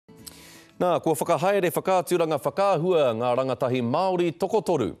Nā, kua whakahaere whakāturanga whakāhua ngā rangatahi Māori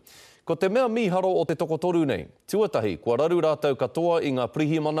tokotoru. Ko te mea miharo o te tokotoru nei, tuatahi kua raru rātou katoa i ngā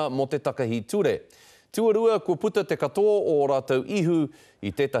prihimana mo te takahi ture. Tuarua kua puta te katoa o rātou ihu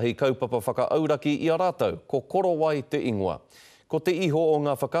i tētahi kaupapa whakaauraki i a rātou, ko Korowai te ingoa. Ko te iho o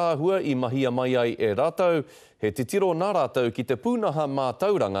ngā whakāhua i mahia mai ai e rātou, he titiro nā rātou ki te pūnaha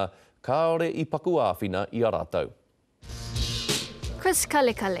mātauranga, kāore i paku āwhina i a rātou. Chris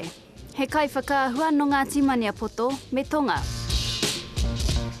Kalekale. He kai whakaahua no ngā timania poto me tonga.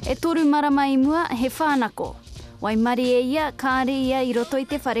 E toru marama i mua he whānako. Wai mari e ia, kāre ia i roto i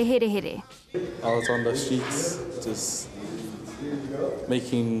te whare here here. I was on the streets just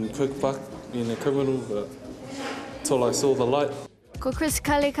making quick buck, being a criminal, but till I saw the light. Ko Chris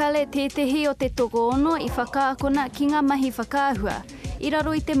Kalekale tētehi o te toko ono i whakaakona ki ngā mahi whakaahua, i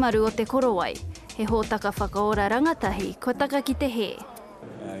raro i te maru o Te Korowai. He hōtaka whakaora rangatahi, ko taka ki te he.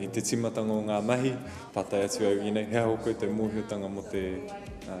 I te timatanga o ngā mahi, patai atu au inei, hea hoko te mōhiotanga mo te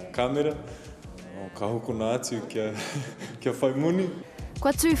kamera, o ka hokona atu kia whai muni.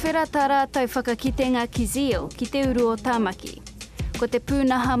 Kua tūwhera tā rātou whakakitenga ki Zio, ki te uru o Tāmaki. Ko te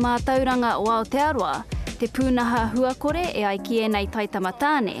pūnaha mātauranga o Aotearoa, te pūnaha huakore e ai ki e nei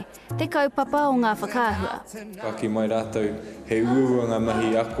taitamatāne, te kaupapa o ngā whakaahua. Aki mai rātou, he uurua ngā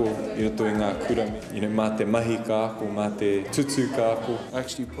mahi ako i roto i ngā kurami. Mā te mahi ka ako, mā te tutu ka ako. I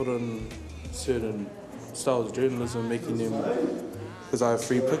actually put on certain styles of journalism, making them, because I have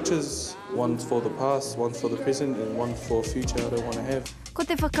 3 pictures, one's for the past, one's for the present, and one for future I don't want to have. Ko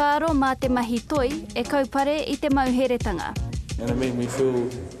te whakaaro mā te mahi toi e kaupare i te mauheretanga. And it made me feel,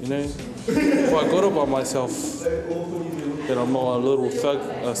 quite good about myself, that I'm not a little thug,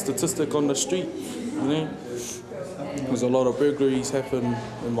 a statistic on the street, There's a lot of burglaries happen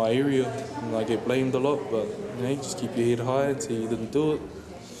in my area, and I get blamed a lot, but, just keep your head high and say you didn't do it,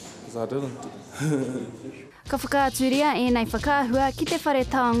 because I didn't. Ka whakaaturia e nei whakaahua ki te whare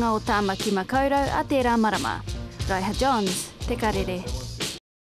taonga o Tāmaki Makaurau a te Rā Marama. Raiha Johns, Te Karere.